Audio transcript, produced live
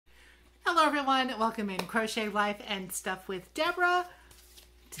Hello everyone, welcome in Crochet Life and Stuff with Deborah.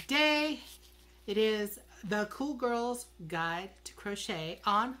 Today it is the Cool Girls Guide to Crochet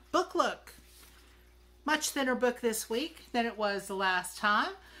on Book Look. Much thinner book this week than it was the last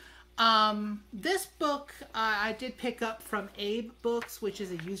time. This book I did pick up from Abe Books, which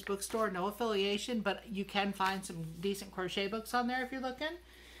is a used bookstore, no affiliation, but you can find some decent crochet books on there if you're looking.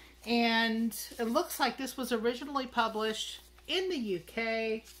 And it looks like this was originally published in the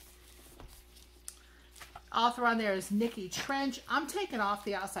UK. Author on there is Nicki Trench. I'm taking off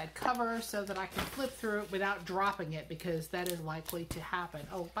the outside cover so that I can flip through it without dropping it, because that is likely to happen.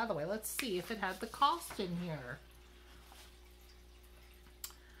 Oh, by the way, let's see if it had the cost in here.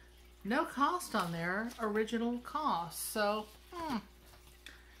 No cost on there, original cost. So,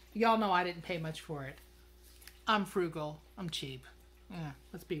 y'all know I didn't pay much for it. I'm frugal. I'm cheap. Yeah,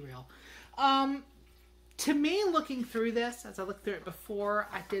 let's be real. To me, looking through this, as I looked through it before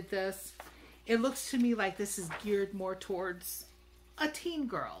I did this, it looks to me like this is geared more towards a teen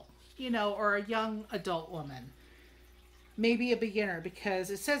girl, you know, or a young adult woman. Maybe a beginner,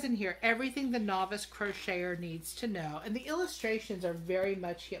 because it says in here, everything the novice crocheter needs to know. And the illustrations are very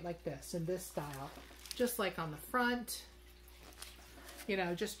much like this, in this style. Just like on the front, you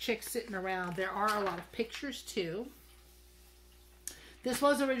know, just chicks sitting around. There are a lot of pictures too. This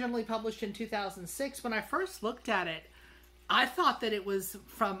was originally published in 2006. When I first looked at it, I thought that it was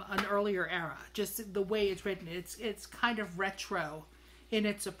from an earlier era, just the way it's written. It's kind of retro in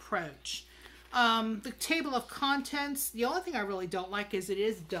its approach. The table of contents, the only thing I really don't like is it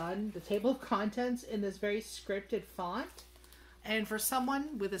is done, the table of contents, in this very scripted font. And for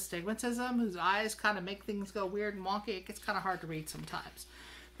someone with astigmatism, whose eyes kind of make things go weird and wonky, it gets kind of hard to read sometimes.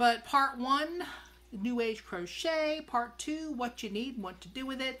 But part 1, New Age Crochet. Part 2, what you need and what to do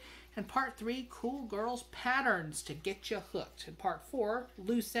with it. And part 3, Cool Girls Patterns to get you hooked. And part 4,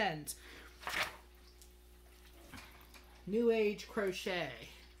 Loose Ends. New Age Crochet.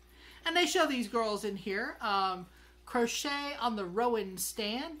 And they show these girls in here. Crochet on the Rowan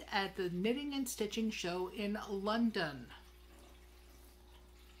stand at the Knitting and Stitching Show in London.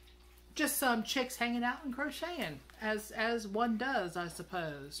 Just some chicks hanging out and crocheting, as one does, I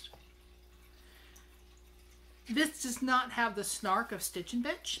suppose. This does not have the snark of Stitch and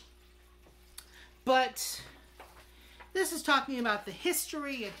Bitch. But this is talking about the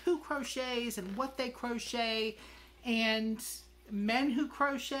history and who crochets and what they crochet, and men who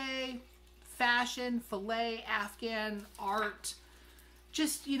crochet, fashion, filet, Afghan, art,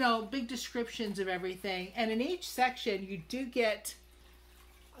 just, you know, big descriptions of everything. And in each section you do get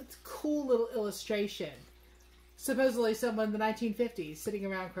a cool little illustration. Supposedly someone in the 1950s sitting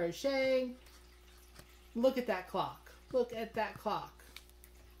around crocheting. Look at that clock. Look at that clock.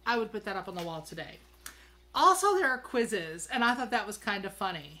 I would put that up on the wall today. Also, there are quizzes, and I thought that was kind of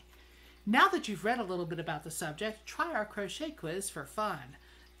funny. Now that you've read a little bit about the subject, try our crochet quiz for fun.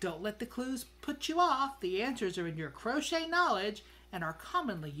 Don't let the clues put you off. The answers are in your crochet knowledge and are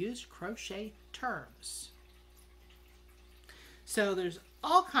commonly used crochet terms. So there's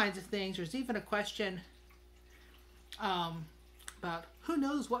all kinds of things. There's even a question about who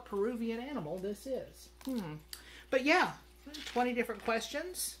knows what Peruvian animal this is. But yeah, 20 different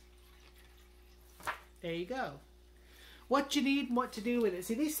questions. There you go. What you need and what to do with it.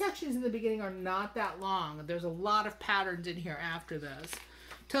 See, these sections in the beginning are not that long. There's a lot of patterns in here after this.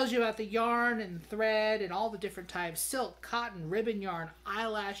 Tells you about the yarn and thread and all the different types. Silk, cotton, ribbon yarn,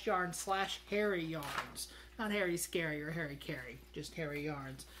 eyelash yarn / hairy yarns. Not hairy scary or hairy carry, just hairy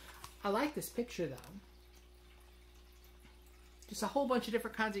yarns. I like this picture though. Just a whole bunch of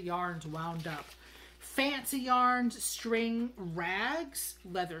different kinds of yarns wound up. Fancy yarns, string, rags,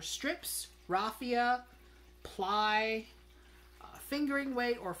 leather strips, raffia, ply, fingering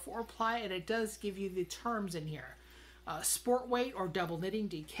weight or 4-ply, and it does give you the terms in here. Sport weight or double knitting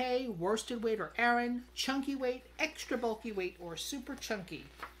DK, worsted weight or Aran, chunky weight, extra bulky weight, or super chunky.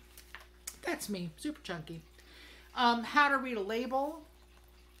 That's me, super chunky. How to read a label.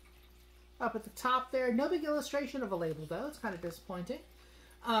 Up at the top there, no big illustration of a label though, it's kind of disappointing.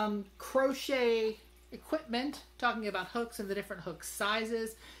 Crochet equipment, talking about hooks and the different hook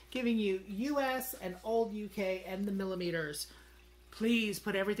sizes, giving you US and old UK and the millimeters. Please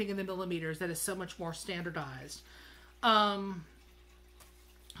put everything in the millimeters. That is so much more standardized. How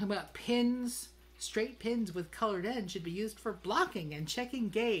about pins? Straight pins with colored ends should be used for blocking and checking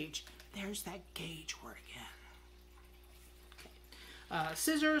gauge. There's that gauge word again. Okay.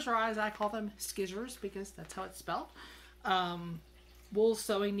 Scissors, or as I call them, skizzers, because that's how it's spelled. Wool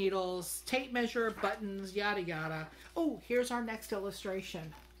sewing needles, tape measure, buttons, yada yada. Oh, here's our next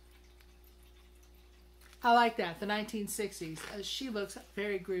illustration. I like that, the 1960s. She looks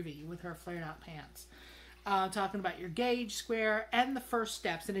very groovy with her flared out pants. Talking about your gauge square and the first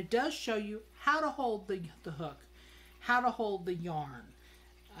steps. And it does show you how to hold the hook, how to hold the yarn.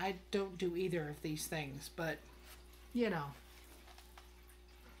 I don't do either of these things, but, you know.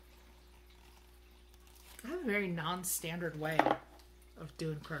 I have a very non-standard way of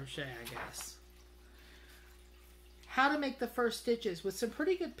doing crochet, I guess. How to make the first stitches with some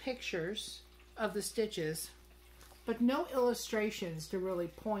pretty good pictures of the stitches, but no illustrations to really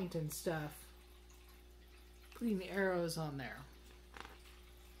point and stuff. Putting the arrows on there.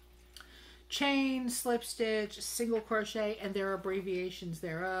 Chain, slip stitch, single crochet, and their abbreviations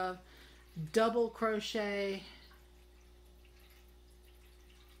thereof. Double crochet,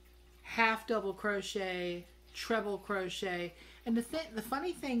 half double crochet, treble crochet. And the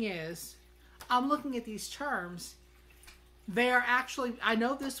funny thing is, I'm looking at these terms. They are actually, I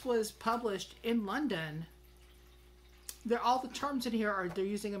know this was published in London. All the terms in here they're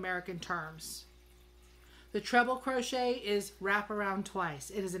using American terms. The treble crochet is wrap around twice.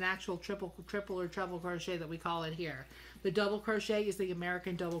 It is an actual triple or treble crochet that we call it here. The double crochet is the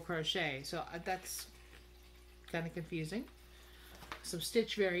American double crochet. So that's kind of confusing. Some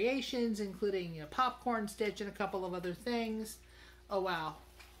stitch variations, including a popcorn stitch and a couple of other things. Oh wow,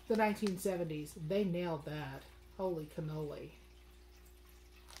 the 1970s, they nailed that. Holy cannoli.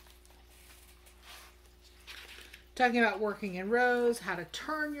 Talking about working in rows, how to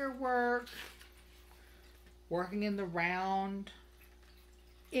turn your work, working in the round,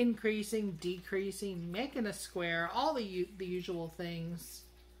 increasing, decreasing, making a square, all the usual things.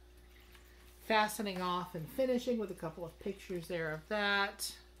 Fastening off and finishing with a couple of pictures there of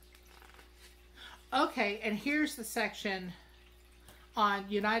that. Okay, and here's the section on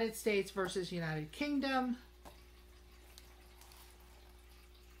United States versus United Kingdom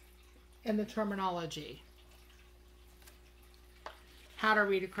and the terminology. How to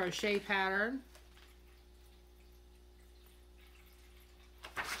read a crochet pattern.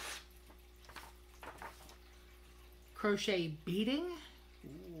 Crochet beading.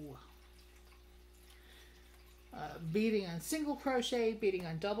 Ooh. Beading on single crochet, beading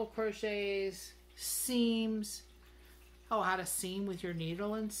on double crochets, seams. Oh, how to seam with your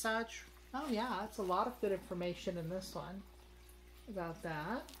needle and such. Oh yeah, that's a lot of good information in this one about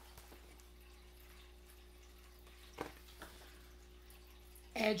that.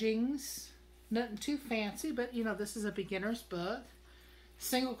 Edgings, nothing too fancy, but you know, this is a beginner's book.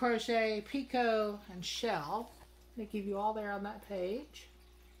 Single crochet, picot, and shell. They give you all there on that page.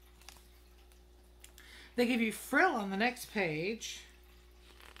 They give you frill on the next page,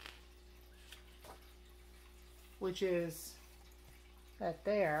 which is that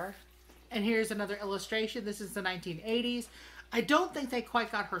there. And here's another illustration. This is the 1980s. I don't think they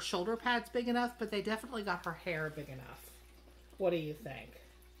quite got her shoulder pads big enough, but they definitely got her hair big enough. What do you think?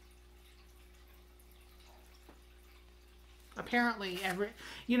 Apparently,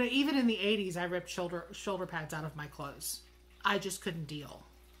 even in the 80s, I ripped shoulder pads out of my clothes. I just couldn't deal.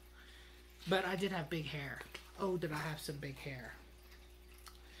 But I did have big hair. Oh, did I have some big hair.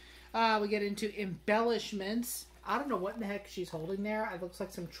 We get into embellishments. I don't know what in the heck she's holding there. It looks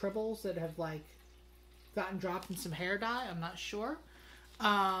like some tribbles that have like gotten dropped in some hair dye. I'm not sure.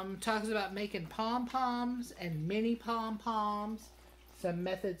 Talks about making pom-poms and mini pom-poms. Some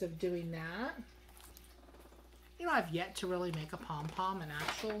methods of doing that. You know, I've yet to really make a pom-pom, an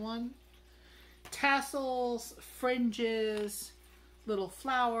actual one. Tassels, fringes, little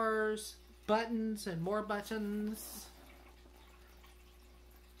flowers, buttons and more buttons.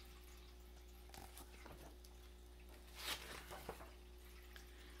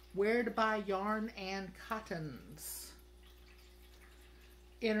 Where to buy yarn and cottons.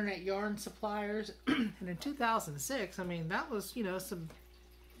 Internet yarn suppliers. And in 2006, I mean, that was, you know, some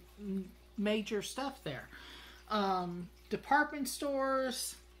major stuff there. Department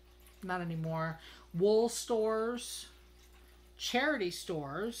stores, not anymore. Wool stores, charity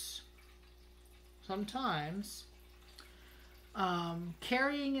stores, sometimes.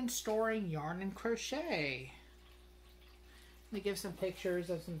 Carrying and storing yarn and crochet. They give some pictures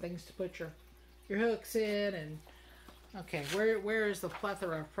of some things to put your hooks in, and okay, where is the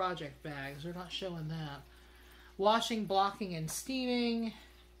plethora of project bags? They're not showing that. Washing, blocking, and steaming,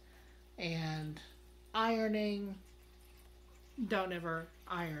 and ironing. Don't ever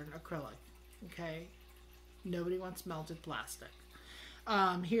iron acrylic, okay? Nobody wants melted plastic.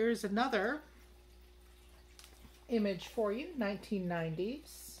 Here's another image for you,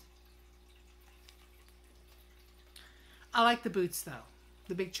 1990s. I like the boots though.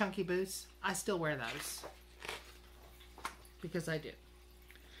 The big chunky boots. I still wear those. Because I do.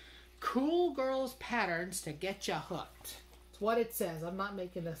 Cool Girls Patterns to Get Ya Hooked. It's what it says. I'm not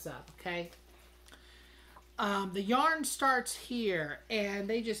making this up, okay? The yarn starts here, and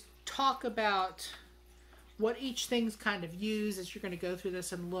they just talk about what each thing's kind of used as you're going to go through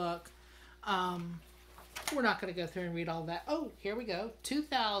this and look. We're not going to go through and read all that. Oh, here we go.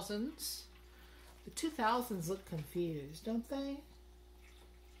 2000s. The 2000s look confused, don't they?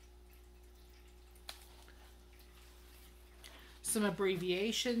 Some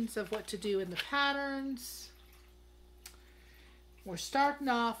abbreviations of what to do in the patterns. We're starting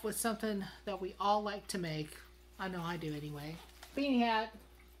off with something that we all like to make. I know I do anyway. Beanie hat.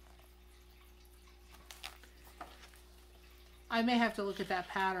 I may have to look at that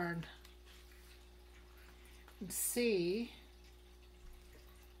pattern and see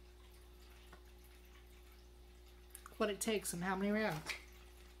what it takes and how many rounds.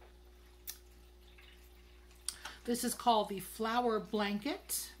 This is called the Flower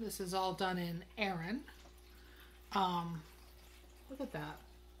Blanket. This is all done in Aran. Look at that.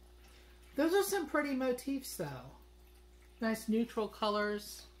 Those are some pretty motifs though. Nice neutral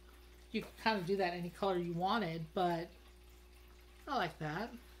colors. You can kind of do that any color you wanted, but I like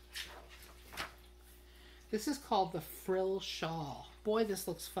that. This is called the Frill Shawl. Boy, this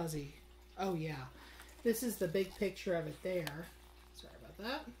looks fuzzy. Oh yeah. This is the big picture of it there. Sorry about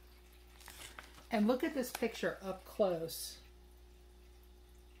that. And look at this picture up close.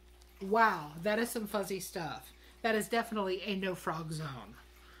 Wow, that is some fuzzy stuff. That is definitely a no frog zone.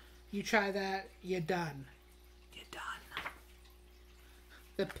 You try that, you're done. You're done.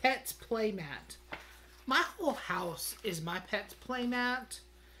 The Pet's Playmat. My whole house is my Pet's Playmat.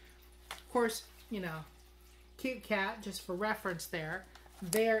 Of course, you know, cute cat, just for reference there.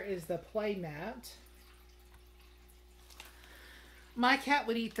 There is the playmat. My cat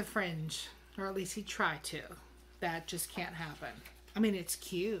would eat the fringe. Or at least he'd try to. That just can't happen. I mean, it's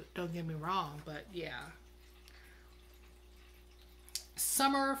cute. Don't get me wrong. But yeah.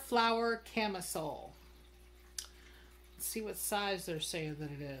 Summer Flower Camisole. Let's see what size they're saying that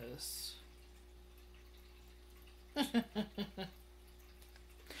it is.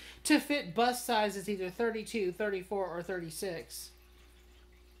 To fit bust size is either 32, 34, or 36.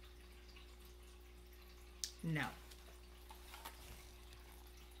 No.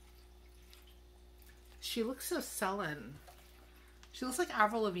 She looks so sullen. She looks like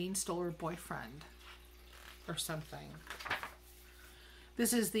Avril Lavigne stole her boyfriend. Or something.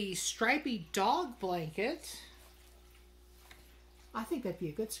 This is the Stripy Dog Blanket. I think that'd be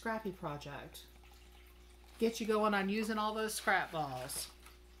a good scrappy project. Get you going on using all those scrap balls.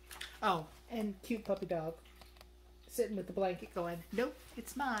 Oh, and cute puppy dog. Sitting with the blanket going, nope,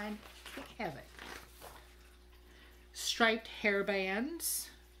 it's mine. Can't have it. Striped hairbands.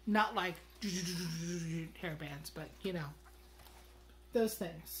 Not like hairbands, but you know, those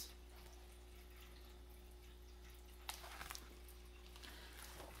things.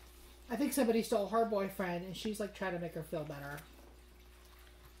 I think somebody stole her boyfriend and she's like trying to make her feel better.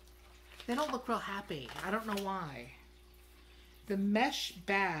 They don't look real happy. I don't know why. The mesh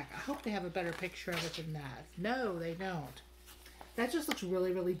bag. I hope they have a better picture of it than that. No, they don't. That just looks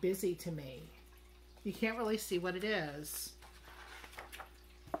really, really busy to me. You can't really see what it is.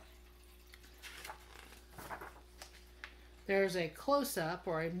 There's a close-up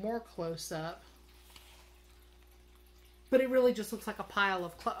or a more close-up. But it really just looks like a pile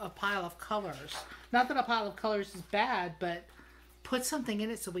of colors. Not that a pile of colors is bad, but put something in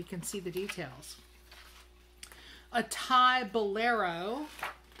it so we can see the details. A tie bolero.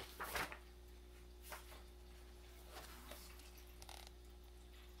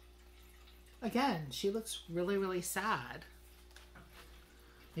 Again, she looks really, really sad.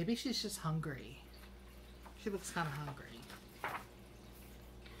 Maybe she's just hungry. She looks kind of hungry.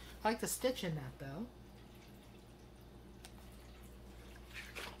 I like the stitch in that, though.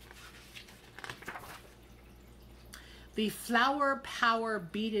 The Flower Power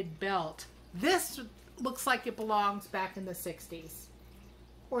Beaded Belt. This looks like it belongs back in the 60s.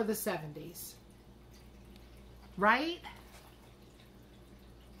 Or the 70s. Right?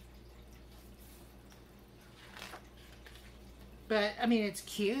 But, I mean, it's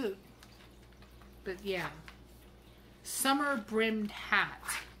cute. But, yeah. Summer Brimmed Hat.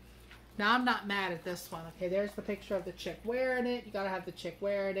 Now, I'm not mad at this one. Okay, there's the picture of the chick wearing it. You gotta have the chick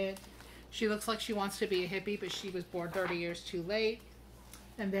wearing it. She looks like she wants to be a hippie, but she was born 30 years too late.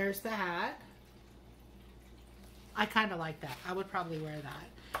 And there's the hat. I kind of like that. I would probably wear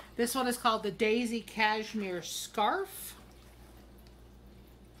that. This one is called the Daisy Cashmere Scarf.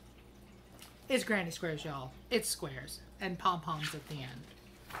 It's granny squares, y'all. It's squares. And pom-poms at the end.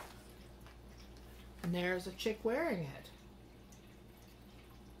 And there's a chick wearing it.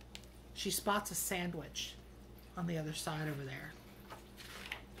 She spots a sandwich on the other side over there.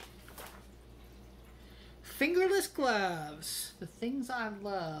 Fingerless gloves. The things I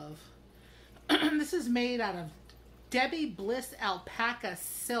love. This is made out of Debbie Bliss alpaca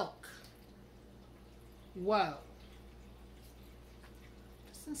silk. Whoa.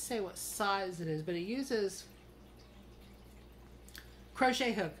 Doesn't say what size it is, but it uses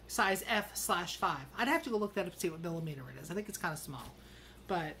crochet hook size F/5. I'd have to go look that up to see what millimeter it is. I think it's kind of small,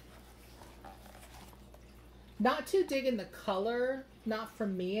 but not too digging the color. Not for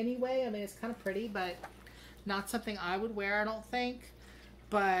me anyway. I mean, it's kind of pretty, but not something I would wear, I don't think.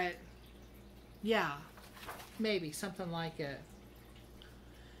 But yeah, maybe something like it.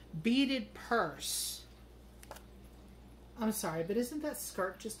 Beaded purse. I'm sorry, but isn't that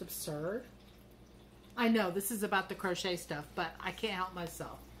skirt just absurd? I know this is about the crochet stuff, but I can't help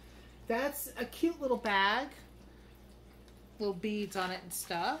myself. That's a cute little bag. Little beads on it and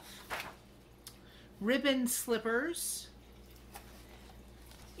stuff. Ribbon slippers.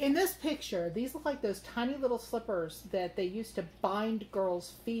 In this picture, these look like those tiny little slippers that they used to bind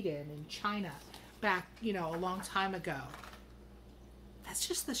girls' feet in China back, you know, a long time ago. That's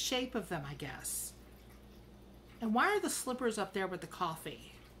just the shape of them, I guess. And why are the slippers up there with the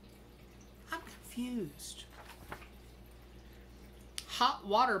coffee? I'm confused. Hot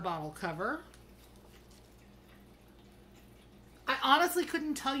water bottle cover. I honestly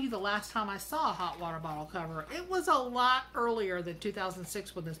couldn't tell you the last time I saw a hot water bottle cover. It was a lot earlier than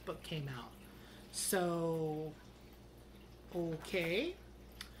 2006 when this book came out. So, okay.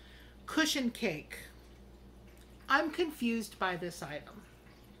 Cushion cake. I'm confused by this item.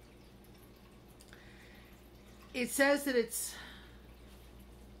 It says that it's,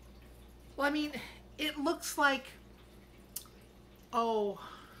 well, I mean, it looks like, oh,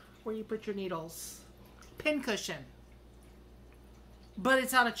 where you put your needles. Pin cushion. But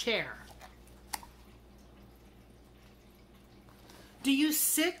it's on a chair. Do you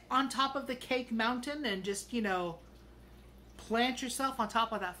sit on top of the cake mountain and just, you know, plant yourself on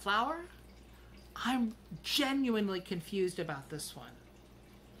top of that flower? I'm genuinely confused about this one.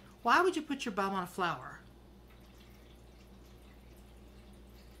 Why would you put your bum on a flower?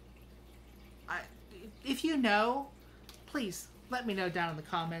 If you know, please let me know down in the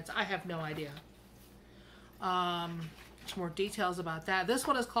comments. I have no idea. Some more details about that. This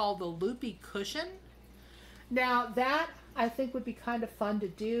one is called the Loopy Cushion. Now that I think would be kind of fun to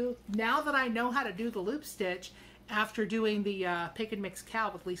do. Now that I know how to do the loop stitch after doing the Pick and Mix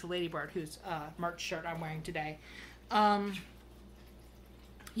Cow with Lisa Ladybird, whose merch shirt I'm wearing today.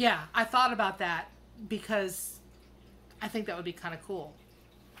 Yeah, I thought about that because I think that would be kind of cool.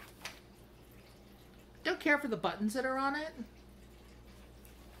 Don't care for the buttons that are on it,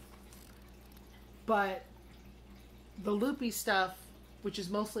 but the loopy stuff, which is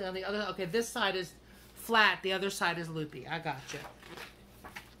mostly on the other, okay, this side is flat, the other side is loopy. I gotcha.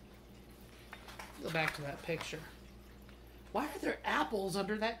 Go back to that picture. Why are there apples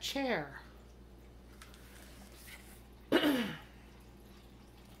under that chair?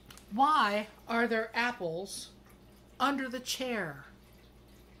 Why are there apples under the chair?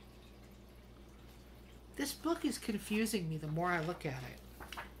 This book is confusing me the more I look at it.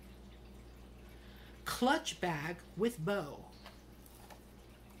 Clutch bag with bow.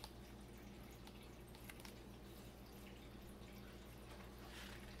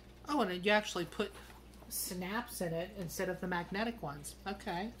 Oh, and you actually put snaps in it instead of the magnetic ones.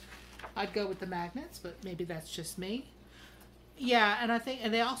 Okay. I'd go with the magnets, but maybe that's just me. Yeah, and I think,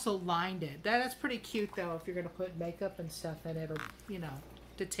 and they also lined it. That's pretty cute, though, if you're going to put makeup and stuff in it, or, you know,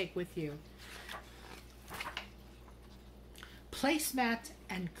 to take with you. Placemat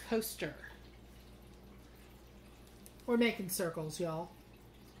and coaster. We're making circles, y'all.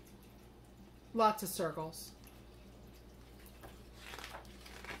 Lots of circles.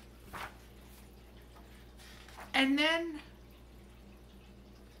 And then,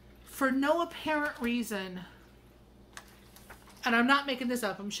 for no apparent reason, and I'm not making this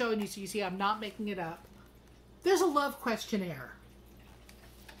up, I'm showing you so you see I'm not making it up, there's a love questionnaire.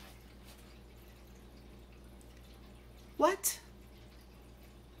 What?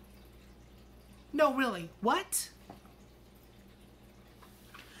 No, really, what?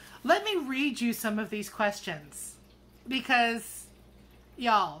 Let me read you some of these questions because,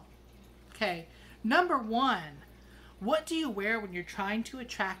 y'all, okay. Number 1, what do you wear when you're trying to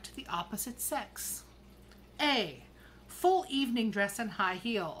attract the opposite sex? A, full evening dress and high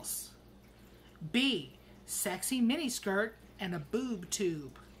heels. B, sexy miniskirt and a boob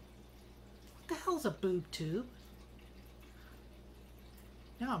tube. What the hell's a boob tube?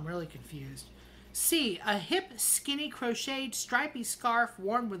 Now I'm really confused. C, a hip, skinny, crocheted, stripy scarf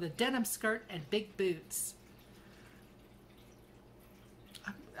worn with a denim skirt and big boots.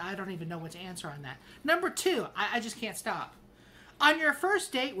 I don't even know what to answer on that. Number 2, I just can't stop. On your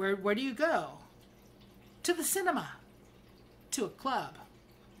first date, where do you go? To the cinema, to a club,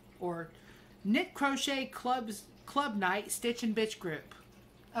 or knit crochet club night, stitch and bitch group.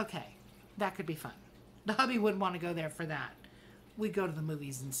 Okay, that could be fun. The hubby wouldn't want to go there for that. We'd go to the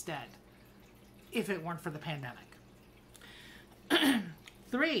movies instead, if it weren't for the pandemic.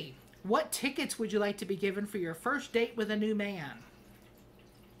 3, what tickets would you like to be given for your first date with a new man?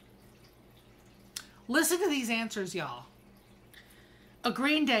 Listen to these answers, y'all. A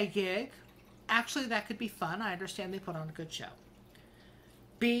Green Day gig. Actually, that could be fun. I understand they put on a good show.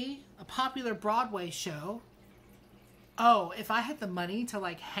 B, a popular Broadway show. Oh, if I had the money to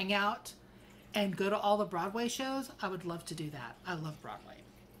like hang out and go to all the Broadway shows, I would love to do that. I love Broadway.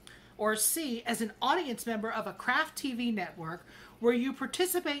 Or C, as an audience member of a craft TV network where you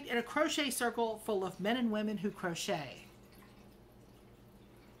participate in a crochet circle full of men and women who crochet.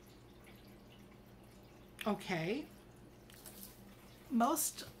 Okay.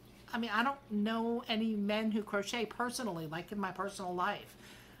 I don't know any men who crochet personally, like in my personal life.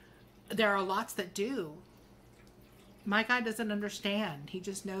 There are lots that do. My guy doesn't understand. He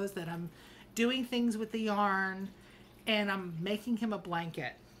just knows that I'm doing things with the yarn and I'm making him a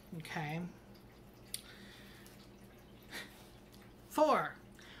blanket. Okay. 4,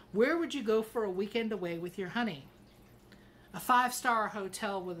 where would you go for a weekend away with your honey? A 5-star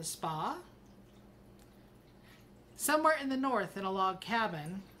hotel with a spa? Somewhere in the north in a log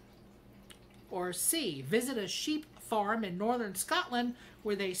cabin? Or C, visit a sheep farm in northern Scotland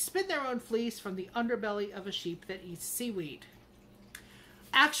where they spin their own fleece from the underbelly of a sheep that eats seaweed?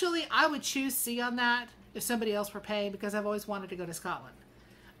 Actually, I would choose C on that if somebody else were paying, because I've always wanted to go to Scotland.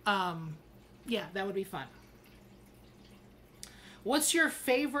 Yeah, that would be fun. What's your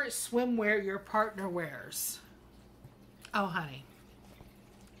favorite swimwear your partner wears? Oh, honey.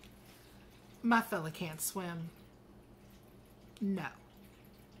 My fella can't swim. No.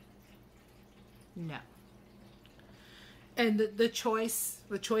 No. And the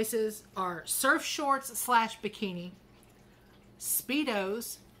choices are surf shorts / bikini,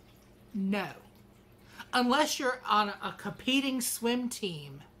 Speedos, no. Unless you're on a competing swim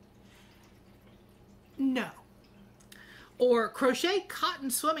team, no. Or crochet cotton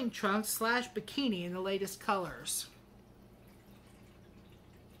swimming trunks / bikini in the latest colors.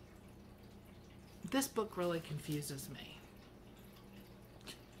 This book really confuses me.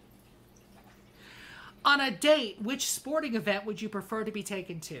 On a date, which sporting event would you prefer to be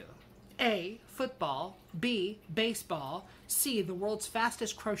taken to? A, football. B, baseball. C, the world's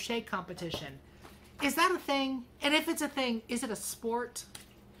fastest crochet competition. Is that a thing? And if it's a thing, is it a sport?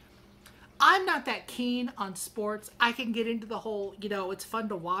 I'm not that keen on sports. I can get into the whole, it's fun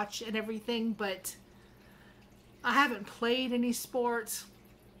to watch and everything, but I haven't played any sports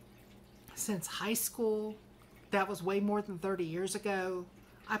since high school. That was way more than 30 years ago.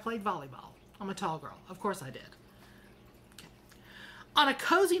 I played volleyball. I'm a tall girl. Of course I did. Okay. On a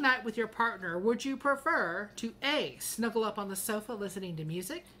cozy night with your partner, would you prefer to A, snuggle up on the sofa listening to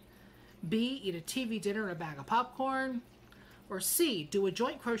music, B, eat a TV dinner and a bag of popcorn, or C, do a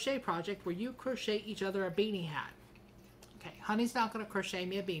joint crochet project where you crochet each other a beanie hat? Okay, honey's not going to crochet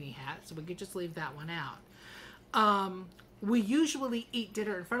me a beanie hat, so we could just leave that one out. We usually eat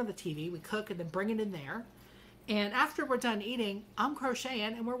dinner in front of the TV. We cook and then bring it in there. And after we're done eating, I'm crocheting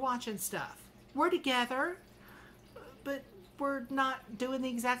and we're watching stuff. We're together, but we're not doing the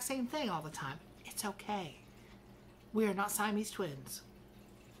exact same thing all the time. It's okay. We are not Siamese twins.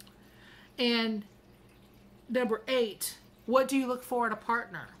 And number 8, what do you look for in a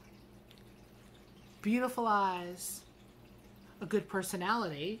partner? Beautiful eyes, a good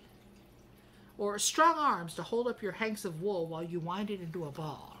personality, or strong arms to hold up your hanks of wool while you wind it into a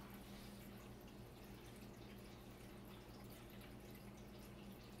ball.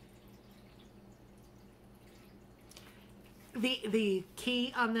 The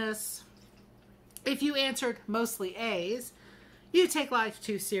key on this, if you answered mostly A's, you take life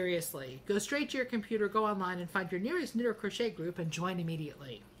too seriously. Go straight to your computer, go online, and find your nearest knit or crochet group and join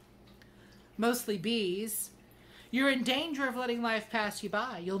immediately. Mostly B's, you're in danger of letting life pass you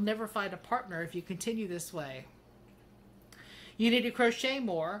by. You'll never find a partner if you continue this way. You need to crochet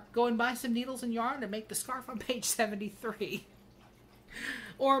more. Go and buy some needles and yarn and make the scarf on page 73.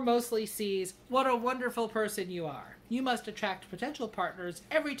 Or mostly C's, what a wonderful person you are. You must attract potential partners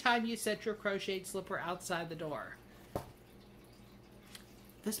every time you set your crocheted slipper outside the door.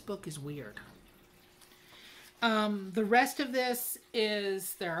 This book is weird. The rest of this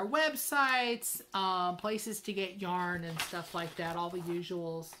is, there are websites, places to get yarn and stuff like that, all the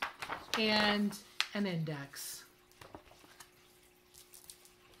usuals, and an index.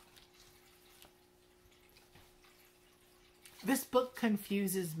 This book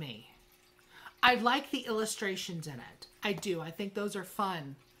confuses me. I like the illustrations in it. I do. I think those are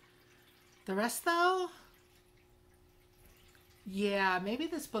fun. The rest, though, yeah, maybe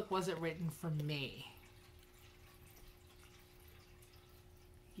this book wasn't written for me.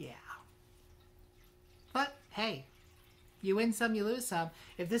 Yeah. But, hey, you win some, you lose some.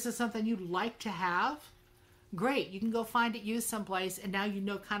 If this is something you'd like to have, great. You can go find it used someplace, and now you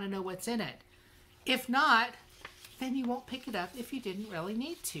kind of know what's in it. If not, then you won't pick it up if you didn't really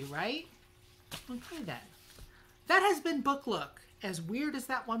need to, right? Okay, then. That has been Book Look, as weird as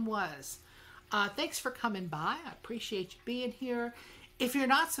that one was. Thanks for coming by. I appreciate you being here. If you're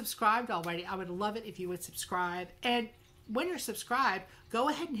not subscribed already, I would love it if you would subscribe. And when you're subscribed, go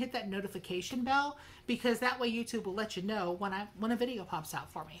ahead and hit that notification bell, because that way YouTube will let you know when a video pops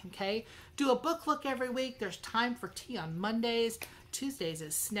out for me, okay? Do a book look every week. There's time for tea on Mondays. Tuesdays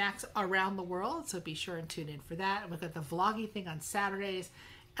is snacks around the world, so be sure and tune in for that. And we've got the vloggy thing on Saturdays.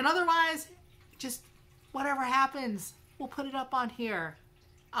 And otherwise, just whatever happens, we'll put it up on here.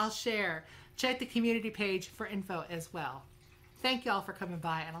 I'll share. Check the community page for info as well. Thank y'all for coming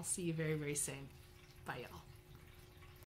by, and I'll see you very, very soon. Bye, y'all.